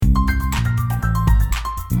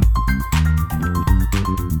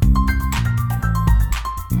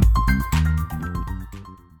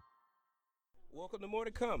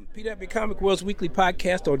to come. PW Comic World's weekly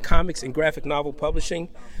podcast on comics and graphic novel publishing.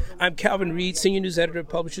 I'm Calvin Reed, Senior News Editor of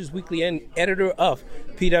Publishers Weekly and editor of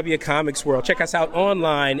PW Comics World. Check us out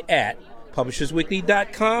online at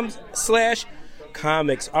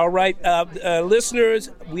publishersweekly.com/comics. All right, listeners,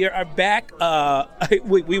 we are back.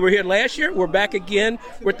 We were here last year. We're back again.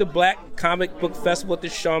 We're at the Black Comic Book Festival at the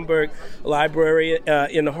Schomburg Library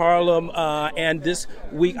in Harlem. And this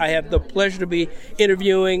week I have the pleasure to be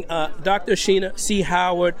interviewing Dr. Sheena C.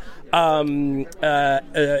 Howard,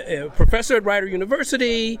 professor at Rider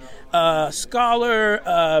University, scholar,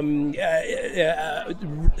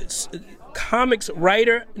 comics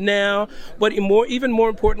writer now, but even more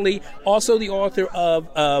importantly, also the author of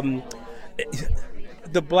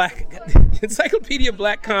the Encyclopedia of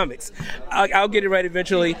Black Comics. I'll get it right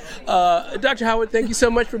eventually. Dr. Howard, thank you so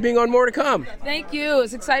much for being on More to Come. Thank you.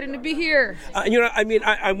 It's exciting to be here.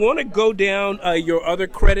 I want to go down your other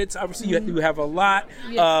credits. Obviously, you have a lot,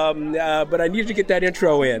 but I need to get that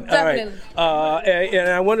intro in. Definitely. All right. And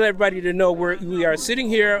I wanted everybody to know we are sitting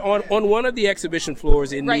here on one of the exhibition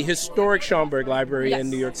floors in the historic Schomburg Library in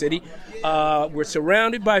New York City. We're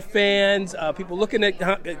surrounded by fans, people looking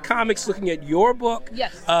at comics, looking at your book.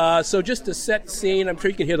 Yes. So just to set the scene, I'm sure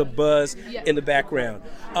you can hear the buzz in the background.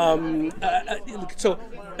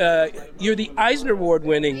 You're the Eisner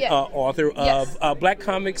Award-winning author of Black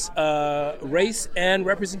Comics, Race and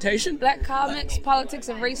Representation. Black Comics, Politics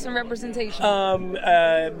of Race and Representation.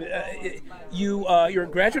 You're a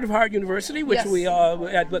graduate of Howard University, which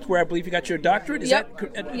that's where I believe you got your doctorate. Is that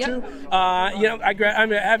true? I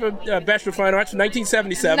have a Bachelor of Fine Arts from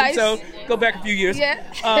 1977, nice. So go back a few years. Yeah.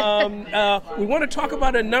 We want to talk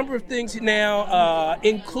about a number of things now,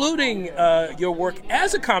 including your work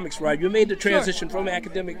as a comics writer. You made the transition from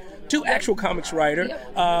academic to actual comics writer,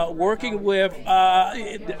 working with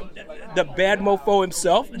the bad mofo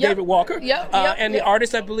himself, David Walker, and the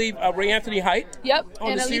artist, I believe, Ray Anthony Height.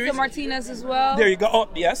 And Alisa Martinez as well. There you go. Oh,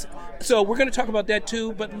 yes. So we're going to talk about that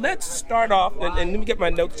too, but let's start off, and let me get my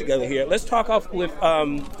notes together here. Let's talk off with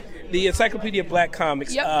the Encyclopedia of Black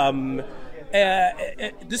Comics. This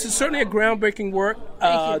is certainly a groundbreaking work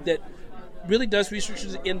that really does research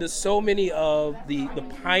into so many of the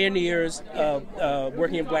pioneers of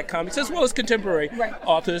working in Black comics, as well as contemporary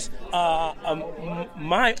authors.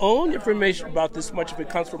 My own information about this, much of it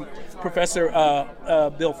comes from Professor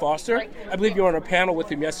Bill Foster. I believe you were on a panel with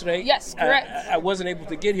him yesterday. Yes, correct. I wasn't able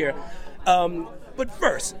to get here. But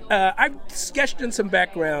first, I've sketched in some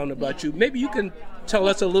background about you. Maybe you can tell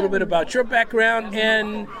us a little bit about your background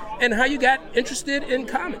and how you got interested in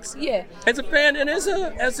comics. Yeah. As a fan and as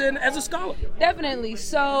a scholar. Definitely.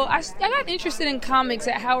 So I got interested in comics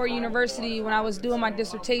at Howard University when I was doing my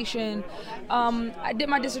dissertation. I did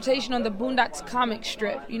my dissertation on the Boondocks comic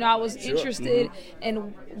strip. I was interested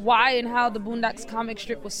in why and how the Boondocks comic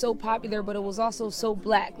strip was so popular, but it was also so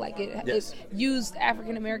Black. Like it used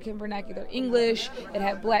African American vernacular English. It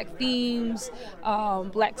had Black themes,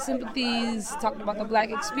 Black sympathies, talked about the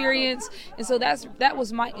Black experience, and so that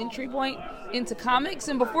was my entry point into comics.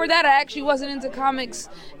 And before that, I actually wasn't into comics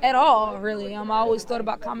at all, really. I always thought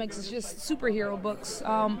about comics as just superhero books,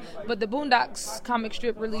 but the Boondocks comic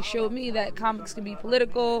strip really showed me that comics can be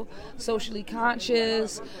political, socially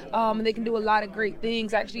conscious, and they can do a lot of great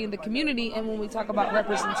things actually in the community and when we talk about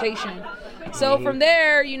representation. So from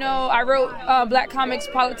there, I wrote Black Comics,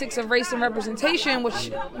 Politics of Race and Representation,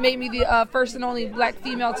 which made me the first and only Black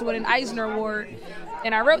female to win an Eisner Award.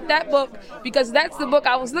 And I wrote that book because that's the book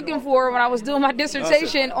I was looking for when I was doing my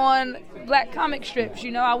dissertation on Black comic strips.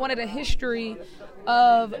 I wanted a history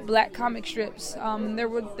of Black comic strips. There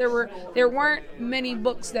weren't many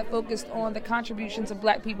books that focused on the contributions of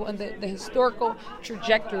Black people and the historical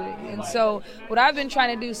trajectory. And so what I've been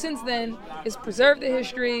trying to do since then is preserve the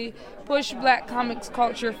history, push Black comics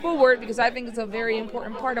culture forward, because I think it's a very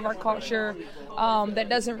important part of our culture that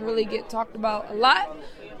doesn't really get talked about a lot.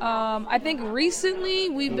 I think recently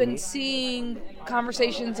we've been seeing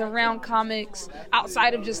conversations around comics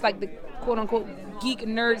outside of just like the quote-unquote geek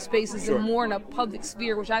and nerd spaces and more in a public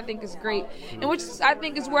sphere, which I think is great, and which I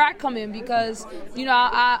think is where I come in because,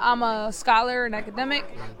 I'm a scholar and academic,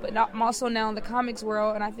 but I'm also now in the comics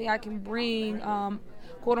world, and I think I can bring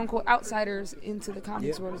quote-unquote outsiders into the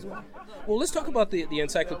comics world as well. Well, let's talk about the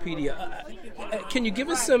encyclopedia. Can you give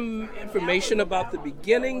us some information about the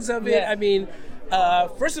beginnings of it? I mean,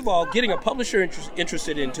 first of all, getting a publisher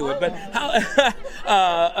interested into it, but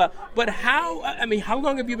how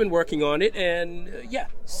long have you been working on it? And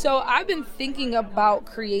So I've been thinking about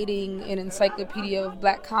creating an encyclopedia of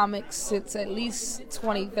Black comics since at least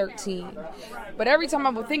 2013. But every time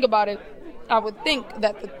I would think about it, I would think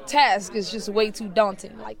that the task is just way too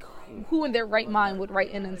daunting. Like, who in their right mind would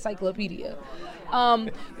write an encyclopedia?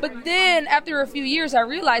 But then after a few years, I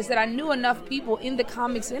realized that I knew enough people in the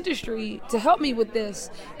comics industry to help me with this.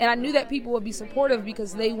 And I knew that people would be supportive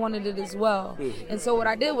because they wanted it as well. And so what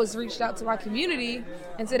I did was reached out to my community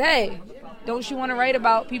and said, hey, don't you want to write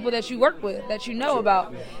about people that you work with, that you know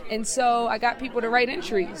about? And so I got people to write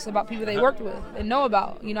entries about people they worked with and know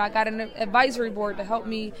about. You know, I got an advisory board to help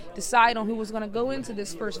me decide on who was going to go into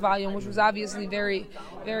this first volume, which was obviously very,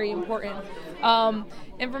 very important.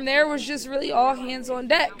 And from there was just really all hands on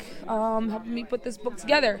deck, helping me put this book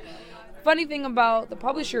together. Funny thing about the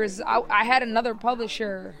publisher is I had another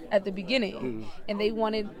publisher at the beginning, and they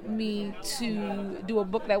wanted me to do a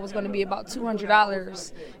book that was going to be about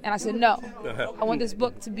 $200, and I said no. I want this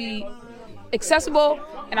book to be accessible,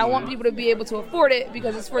 and I want people to be able to afford it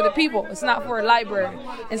because it's for the people. It's not for a library.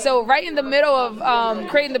 And so right in the middle of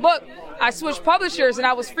creating the book, I switched publishers, and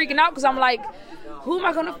I was freaking out because I'm like, who am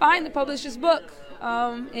I going to find to publish this book?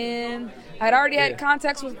 And I'd already had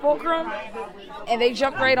contacts with Fulcrum, and they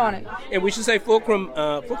jumped right on it. And we should say Fulcrum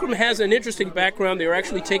has an interesting background. They're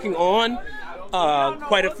actually taking on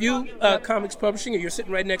quite a few comics publishing, and you're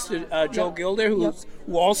sitting right next to Joel Gill there, who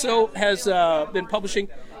also has been publishing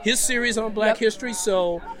his series on Black history.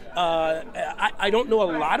 So I don't know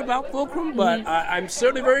a lot about Fulcrum, but I'm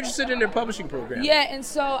certainly very interested in their publishing program. Yeah, and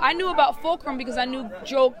so I knew about Fulcrum because I knew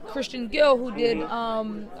Joel Christian Gill, who did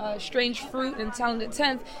Strange Fruit and Talented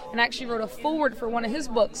Tenth, and actually wrote a foreword for one of his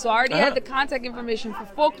books. So I already had the contact information for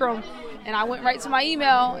Fulcrum, and I went right to my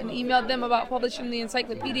email and emailed them about publishing the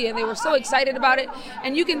encyclopedia, and they were so excited about it.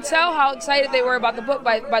 And you can tell how excited they were about the book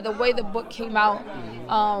by the way the book came out,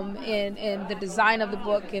 and the design of the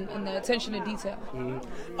book and the attention to detail.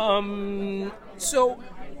 So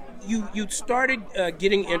you started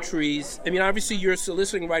getting entries. I mean, obviously you're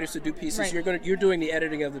soliciting writers to do pieces. Right. You're doing the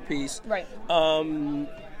editing of the piece. Right. I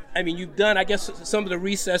mean, you've done, I guess, some of the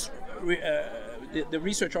research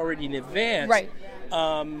already in advance. Right.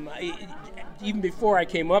 Even before I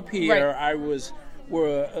came up here, I was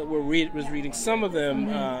reading some of them.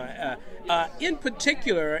 In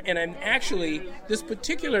particular, and I'm actually this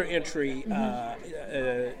particular entry,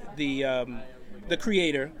 the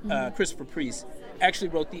creator, Christopher Priest, actually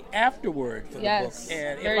wrote the afterword for the book.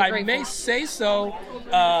 And if I may say so,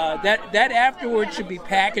 that afterword should be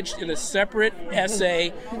packaged in a separate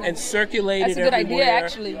essay and circulated everywhere.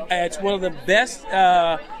 That's a good idea, actually. It's one of the best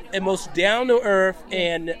and most down-to-earth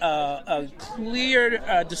and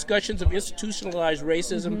clear discussions of institutionalized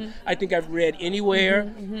racism I think I've read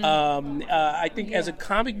anywhere. I think as a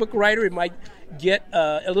comic book writer, it might get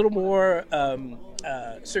a little more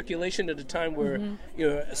circulation at a time where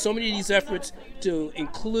so many of these efforts to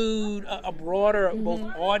include a broader both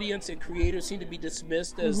audience and creators seem to be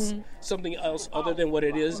dismissed as something else other than what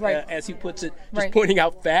it is, as he puts it, just pointing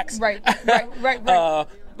out facts. Right.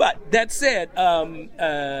 But that said,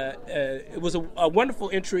 it was a wonderful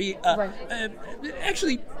entry.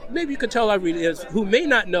 Actually, maybe you could tell our readers who may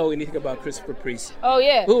not know anything about Christopher Priest. Oh,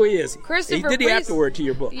 yeah. Who he is. Christopher He did the afterword to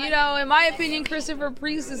your book. You know, in my opinion, Christopher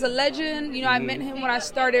Priest is a legend. You know, I met him when I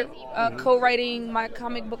started co-writing my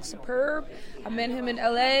comic book Superb. I met him in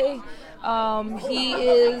L.A. He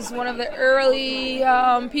is one of the early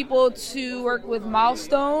people to work with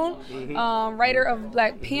Milestone, writer of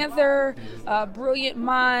Black Panther, brilliant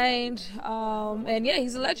mind, and yeah,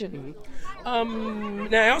 he's a legend.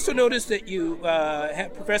 Now, I also noticed that you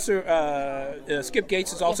have Professor Skip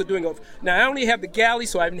Gates is also doing. Now, I only have the galley,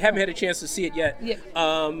 so I haven't had a chance to see it yet. Yeah.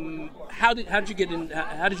 How did you get in?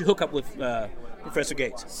 How did you hook up with Professor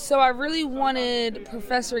Gates? So I really wanted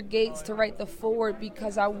Professor Gates to write the foreword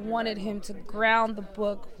because I wanted him to ground the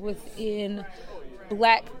book within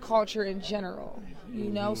Black culture in general. You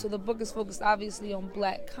know, so the book is focused obviously on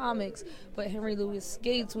Black comics, but Henry Louis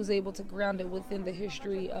Gates was able to ground it within the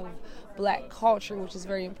history of Black culture, which is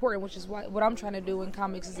very important, which is what I'm trying to do in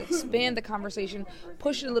comics is expand the conversation,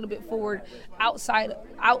 push it a little bit forward outside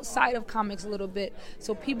of comics a little bit,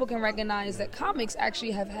 so people can recognize that comics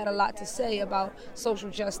actually have had a lot to say about social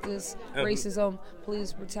justice, racism,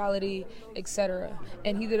 police brutality, etc.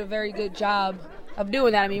 And he did a very good job of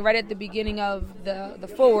doing that. I mean, right at the beginning of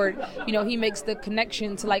the forward, you know, he makes the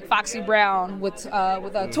connection to like Foxy Brown with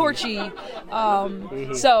Torchy.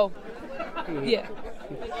 So, yeah.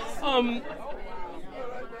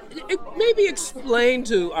 Maybe explain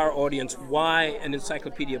to our audience why an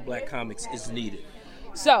encyclopedia of Black comics is needed.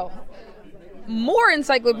 So, more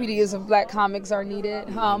encyclopedias of Black comics are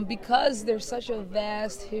needed because there's such a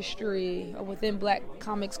vast history within Black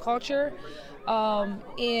comics culture.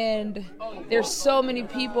 And there's so many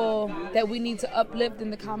people that we need to uplift in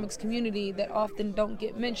the comics community that often don't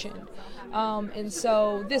get mentioned. And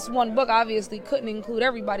so this one book obviously couldn't include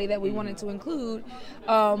everybody that we wanted to include,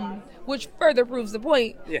 which further proves the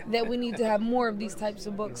point that we need to have more of these types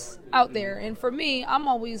of books out there. And for me, I'm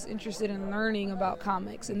always interested in learning about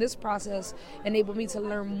comics, and this process enabled me to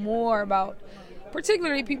learn more about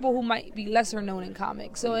particularly people who might be lesser known in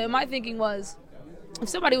comics. So my thinking was, if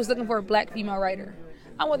somebody was looking for a black female writer,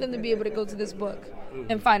 I want them to be able to go to this book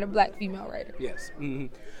and find a black female writer. Yes. Mm-hmm.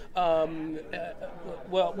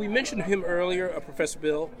 Well, we mentioned him earlier, Professor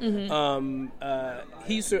Bill.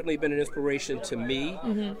 He's certainly been an inspiration to me.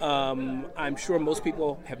 I'm sure most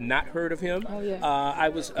people have not heard of him. Oh, yeah. I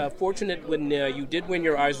was fortunate when you did win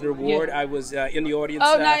your Eisner Award. I was in the audience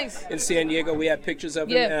nice. in San Diego. We had pictures of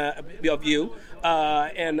him, of you.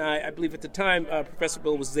 And I believe at the time Professor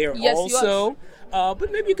Bill was there also.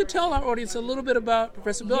 But maybe you could tell our audience a little bit about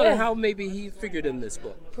Professor Bill and how maybe he figured in this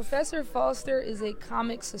book. Professor Foster is a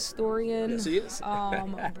comics historian. Yes, he is.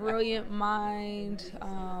 A brilliant mind.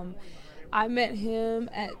 I met him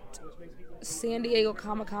at San Diego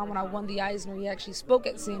Comic-Con when I won the Eisner. He actually spoke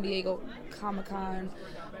at San Diego Comic-Con.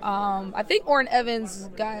 I think Orrin Evans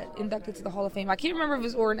got inducted to the Hall of Fame. I can't remember if it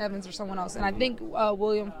was Orrin Evans or someone else. And I think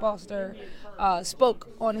William Foster spoke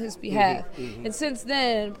on his behalf. And since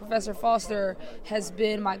then, Professor Foster has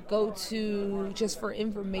been my go-to just for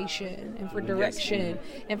information and for direction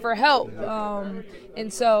and for help.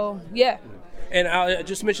 And so, And I'll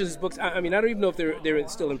just mention his books. I mean, I don't even know if they're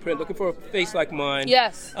still in print. Looking for a Face Like Mine.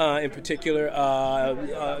 Yes. In particular,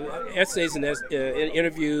 essays and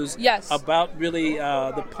interviews. Yes. About really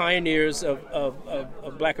the pioneers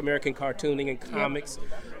of Black American cartooning and comics.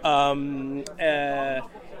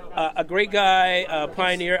 A great guy,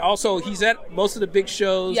 pioneer. Also, he's at most of the big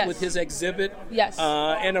shows with his exhibit. Yes.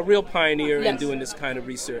 And a real pioneer in doing this kind of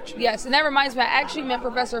research. Yes, and that reminds me, I actually met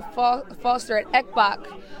Professor Foster at ECBAC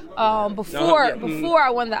before I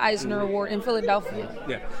won the Eisner Award in Philadelphia.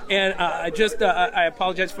 Yeah, and I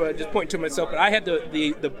apologize for just pointing to myself, but I had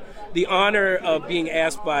the honor of being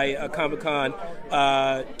asked by Comic-Con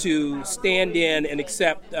to stand in and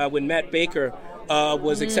accept when Matt Baker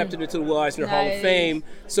was accepted into the Will Eisner Hall of Fame.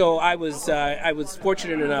 So I was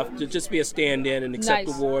fortunate enough to just be a stand-in and accept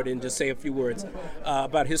the award and just say a few words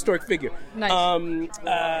about a historic figure.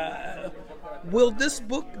 Will this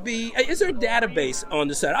book be? Is there a database on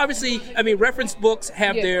the site? Obviously, I mean, reference books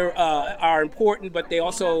have are important, but they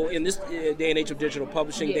also, in this day and age of digital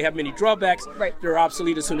publishing, they have many drawbacks. Right. They're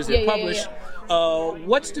obsolete as soon as they're published.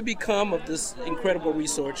 What's to become of this incredible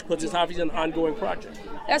research? Because it's obviously an ongoing project.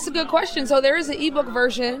 That's a good question. So there is an ebook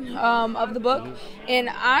version of the book, and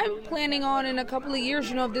I'm planning on in a couple of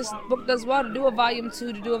years, if this book does well, to do a volume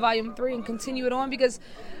 2, to do a volume 3, and continue it on, because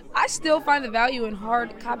I still find the value in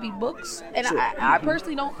hard copy books, and I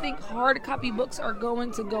personally don't think hard copy books are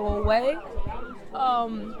going to go away.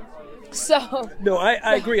 No,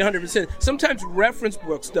 I agree 100%. Sometimes reference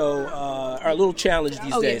books, though, are a little challenged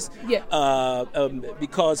these days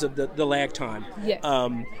because of the lag time. That's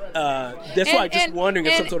why I'm just wondering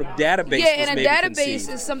if some sort of database was and maybe a database conceived.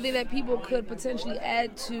 is something that people could potentially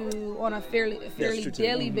add to on a fairly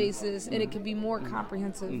daily basis, and it could be more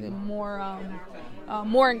comprehensive and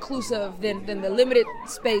more inclusive than the limited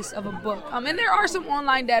space of a book. And there are some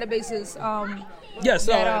online databases.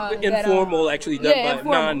 Informal, actually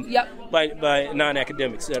done by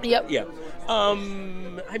non-academics. I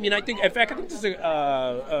mean, I think there's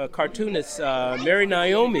a cartoonist, Mary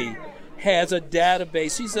Naomi, has a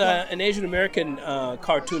database. She's an Asian American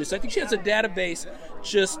cartoonist. I think she has a database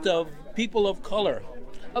just of people of color.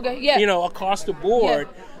 Across the board.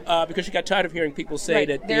 Because she got tired of hearing people say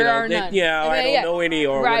that there are none. I don't know any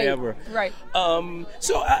or whatever. Right.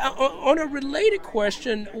 So on a related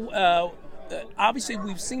question, obviously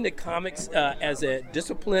we've seen that comics as a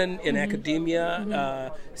discipline in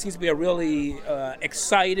academia seems to be a really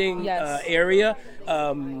exciting area.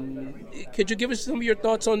 Could you give us some of your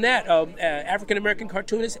thoughts on that? African American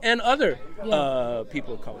cartoonists and other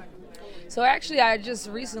people of color. So actually, I just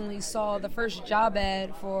recently saw the first job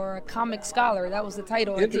ad for a comic scholar. That was the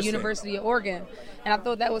title at the University of Oregon. And I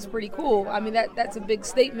thought that was pretty cool. I mean, that's a big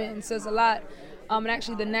statement and says a lot. And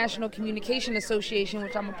actually, the National Communication Association,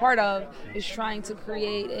 which I'm a part of, is trying to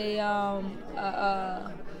create a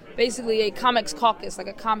basically a comics caucus, like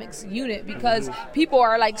a comics unit, because people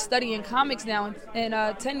are like studying comics now. And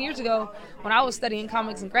 10 years ago, when I was studying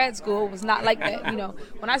comics in grad school, it was not like that.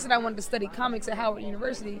 When I said I wanted to study comics at Howard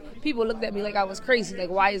University, people looked at me like I was crazy. Like,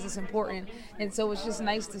 why is this important? And so it's just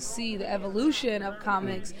nice to see the evolution of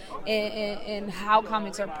comics and how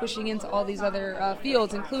comics are pushing into all these other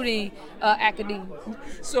fields, including academia.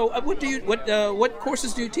 So, what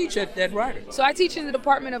courses do you teach at Rider? So I teach in the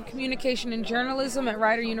Department of Communication and Journalism at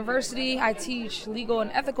Rider University. I teach legal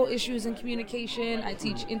and ethical issues in communication. I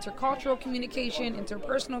teach intercultural communication,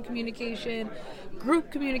 interpersonal communication,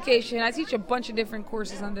 group communication. I teach a bunch of different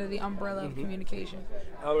courses under the umbrella of communication.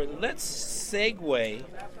 All right, let's segue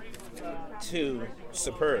to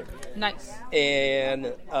Superb. Nice.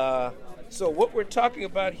 And so what we're talking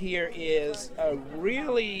about here is a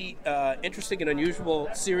really interesting and unusual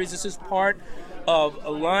series. This is part of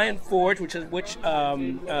Lion Forge, which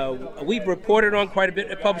we've reported on quite a bit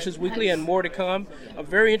at Publishers Weekly, and more to come. A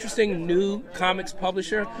very interesting new comics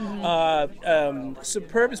publisher.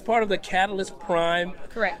 Superb is part of the Catalyst Prime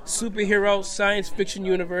superhero science fiction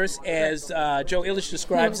universe, as Joe Illich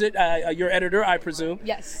describes it. Your editor, I presume.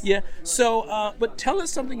 Yes. Yeah. So, but tell us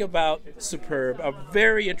something about Superb. A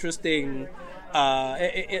very interesting.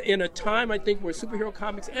 In a time, I think, where superhero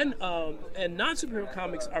comics and non-superhero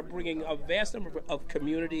comics are bringing a vast number of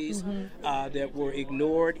communities that were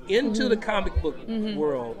ignored into the comic book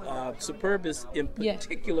world. Superb is, in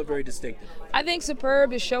particular, very distinctive. I think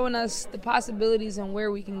Superb is showing us the possibilities and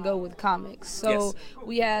where we can go with comics. So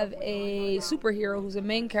we have a superhero who's a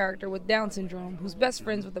main character with Down syndrome, who's best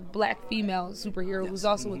friends with a black female superhero who's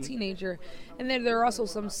also a teenager. And then there are also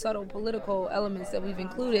some subtle political elements that we've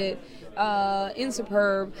included in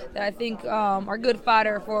Superb that I think are good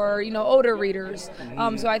fodder for older readers.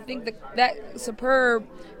 So I think that Superb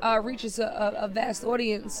reaches a vast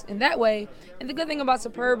audience in that way. And the good thing about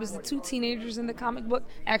Superb is the two teenagers in the comic book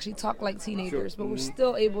actually talk like teenagers, but we're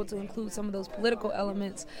still able to include some of those political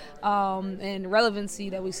elements and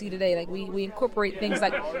relevancy that we see today. Like we incorporate things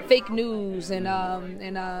like fake news and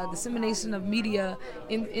dissemination of media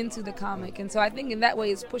into the comic. And so I think in that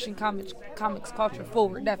way it's pushing comics culture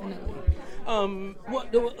forward, definitely.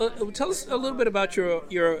 Tell us a little bit about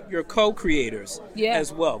your co-creators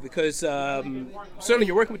as well, because certainly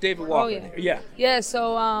you're working with David Walker.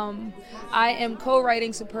 So I am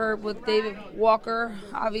co-writing Superb with David Walker,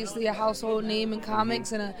 obviously a household name in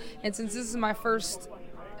comics, and since this is my first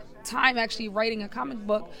time actually writing a comic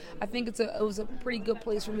book, I think it was a pretty good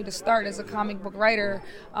place for me to start as a comic book writer.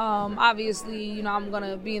 Obviously, I'm going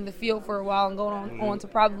to be in the field for a while and go on to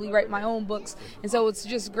probably write my own books. And so it's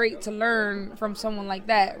just great to learn from someone like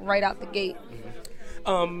that right out the gate.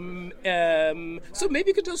 So maybe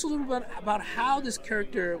you could tell us a little bit about how this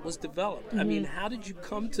character was developed. I mean, how did you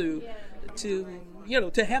come to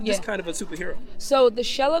have this kind of a superhero? So the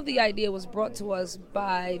shell of the idea was brought to us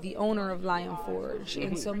by the owner of Lion Forge,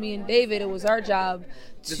 and so me and David, it was our job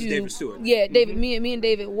to. This is David Stewart. Yeah, David. Me and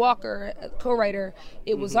David Walker, co-writer.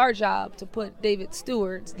 It was our job to put David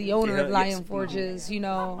Stewart, the owner of Lion Forge's,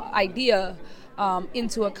 idea.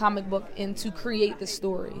 Into a comic book and to create the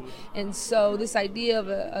story. And so this idea of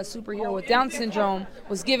a superhero with Down syndrome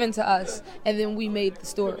was given to us, and then we made the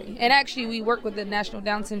story. And actually we work with the National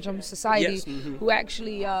Down Syndrome Society, who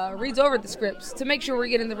actually reads over the scripts to make sure we're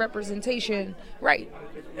getting the representation right.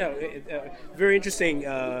 Very interesting,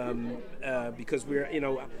 because we're,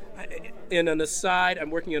 in an aside, I'm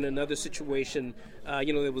working on another situation.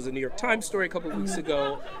 There was a New York Times story a couple of weeks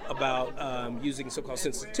ago about using so-called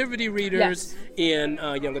sensitivity readers in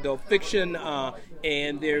young adult fiction,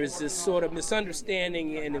 and there is this sort of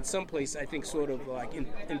misunderstanding, and in some place, I think, sort of like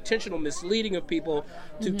intentional misleading of people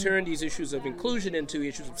to turn these issues of inclusion into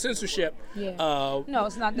issues of censorship. No,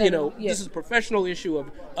 it's not that. This is a professional issue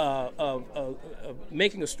of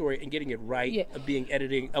making a story and getting it right, of being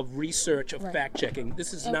editing, of research, of fact-checking.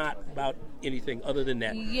 This is not about anything other than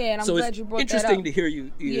that. Yeah, and I'm glad you brought that up. Interesting to hear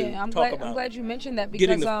you talk about. I'm glad you mentioned that, because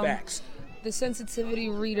getting the facts. The sensitivity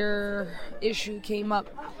reader issue came up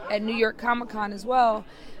at New York Comic Con as well.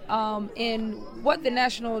 And what the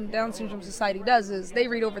National Down Syndrome Society does is they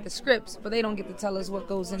read over the scripts, but they don't get to tell us what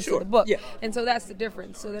goes into the book. And so that's the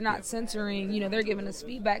difference. So they're not censoring, they're giving us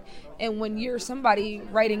feedback. And when you're somebody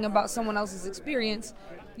writing about someone else's experience,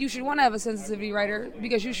 you should want to have a sensitivity writer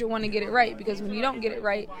because you should want to get it right. Because when you don't get it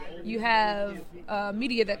right, you have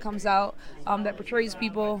media that comes out that portrays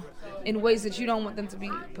people in ways that you don't want them to be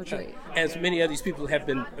portrayed. As many of these people have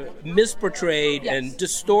been misportrayed and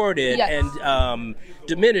distorted and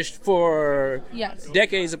diminished for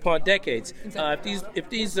decades upon decades. Exactly. If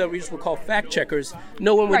these readers were called fact checkers,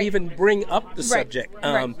 no one would even bring up the subject.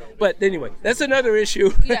 But anyway, that's another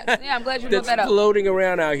issue. Yeah, I'm glad you brought that up. That's floating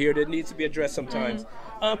around out here that needs to be addressed sometimes.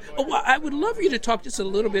 Well, I would love for you to talk just a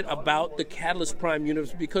little bit about the Catalyst Prime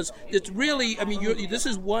universe, because it's really, I mean, this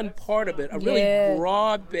is one part of it, a really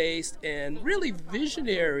broad-based and really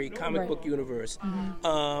visionary comic book universe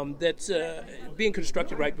that's being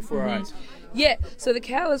constructed right before our eyes. Yeah, so the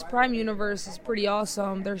Catalyst Prime universe is pretty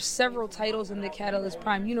awesome. There's several titles in the Catalyst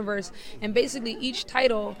Prime universe, and basically each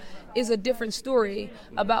title is a different story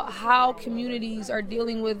about how communities are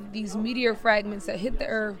dealing with these meteor fragments that hit the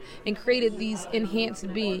Earth and created these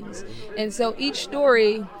enhanced beings. And so each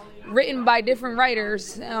story, written by different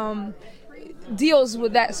writers, deals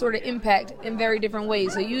with that sort of impact in very different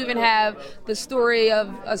ways. So you even have the story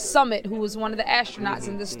of a Summit, who was one of the astronauts,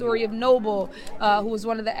 and the story of Noble, who was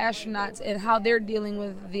one of the astronauts, and how they're dealing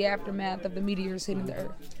with the aftermath of the meteors hitting the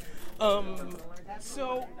Earth.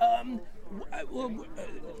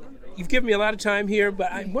 You've given me a lot of time here,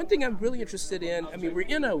 but one thing I'm really interested in, I mean, we're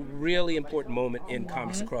in a really important moment in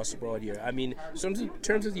comics across the board here. I mean, in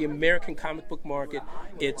terms of the American comic book market,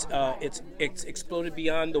 it's exploded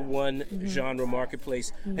beyond the one genre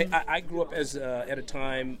marketplace. I grew up at a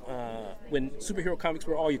time when superhero comics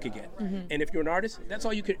were all you could get. And if you're an artist, that's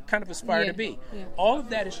all you could kind of aspire to be. All of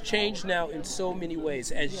that has changed now in so many ways.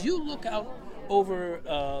 As you look out over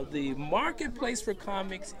the marketplace for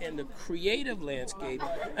comics and the creative landscape,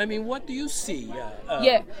 I mean, what do you see?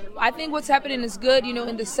 I think what's happening is good. You know,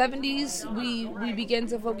 in the 70s, we began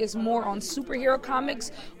to focus more on superhero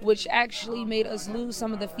comics, which actually made us lose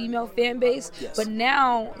some of the female fan base. But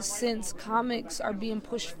now, since comics are being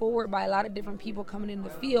pushed forward by a lot of different people coming in the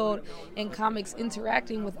field and comics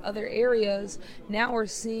interacting with other areas, now we're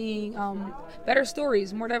seeing better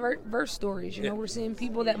stories, more diverse stories. You know, we're seeing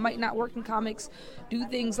people that might not work in comics do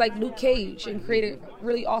things like Luke Cage and create a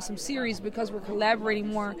really awesome series because we're collaborating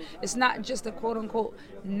more. It's not just the quote-unquote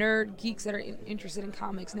nerd geeks that are interested in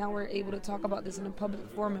comics. Now we're able to talk about this in a public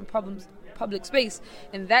forum and public space,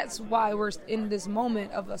 and that's why we're in this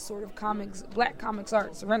moment of a sort of black comics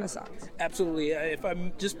arts renaissance. Absolutely. If I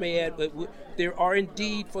just may add, there are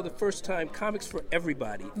indeed, for the first time, comics for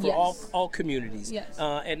everybody, for all communities.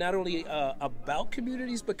 And not only about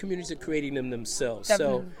communities, but communities are creating them themselves.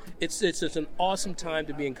 Definitely. So it's an awesome time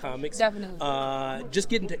to be in comics. Definitely. Just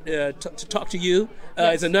getting to talk to you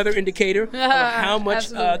is another indicator of how much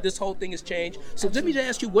this whole thing has changed. So let me just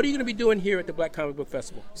ask you, what are you going to be doing here at the Black Comic Book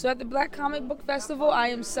Festival? So at the Black Comic Book Festival, I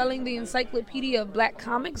am selling the Encyclopedia of Black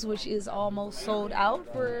Comics, which is almost sold out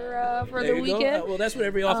for the weekend. Well, that's what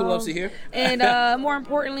every author loves to hear. And more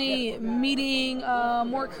importantly, meeting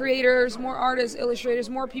more creators, more artists, illustrators,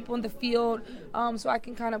 more people in the field, so I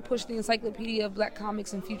can kind of push the Encyclopedia of Black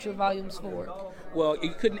Comics and future volumes forward. Well,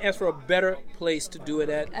 you couldn't ask for a better place to do it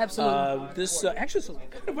at. Absolutely. This actually is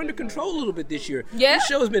kind of under control a little bit this year. Yeah? This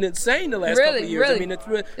show has been insane the last couple of years. Really? I mean,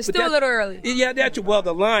 it's still a little early. Yeah, well,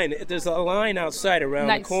 there's a line outside around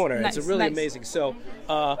the corner. It's really amazing. So,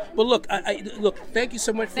 but look, thank you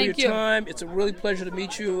so much for your time. It's a really pleasure to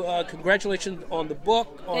meet you. Congratulations on the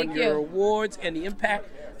book, on your awards, and the impact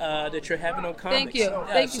that you're having on comics. Thank you.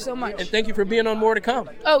 Thank you so much. And thank you for being on More to Come.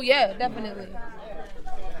 Oh, yeah, definitely.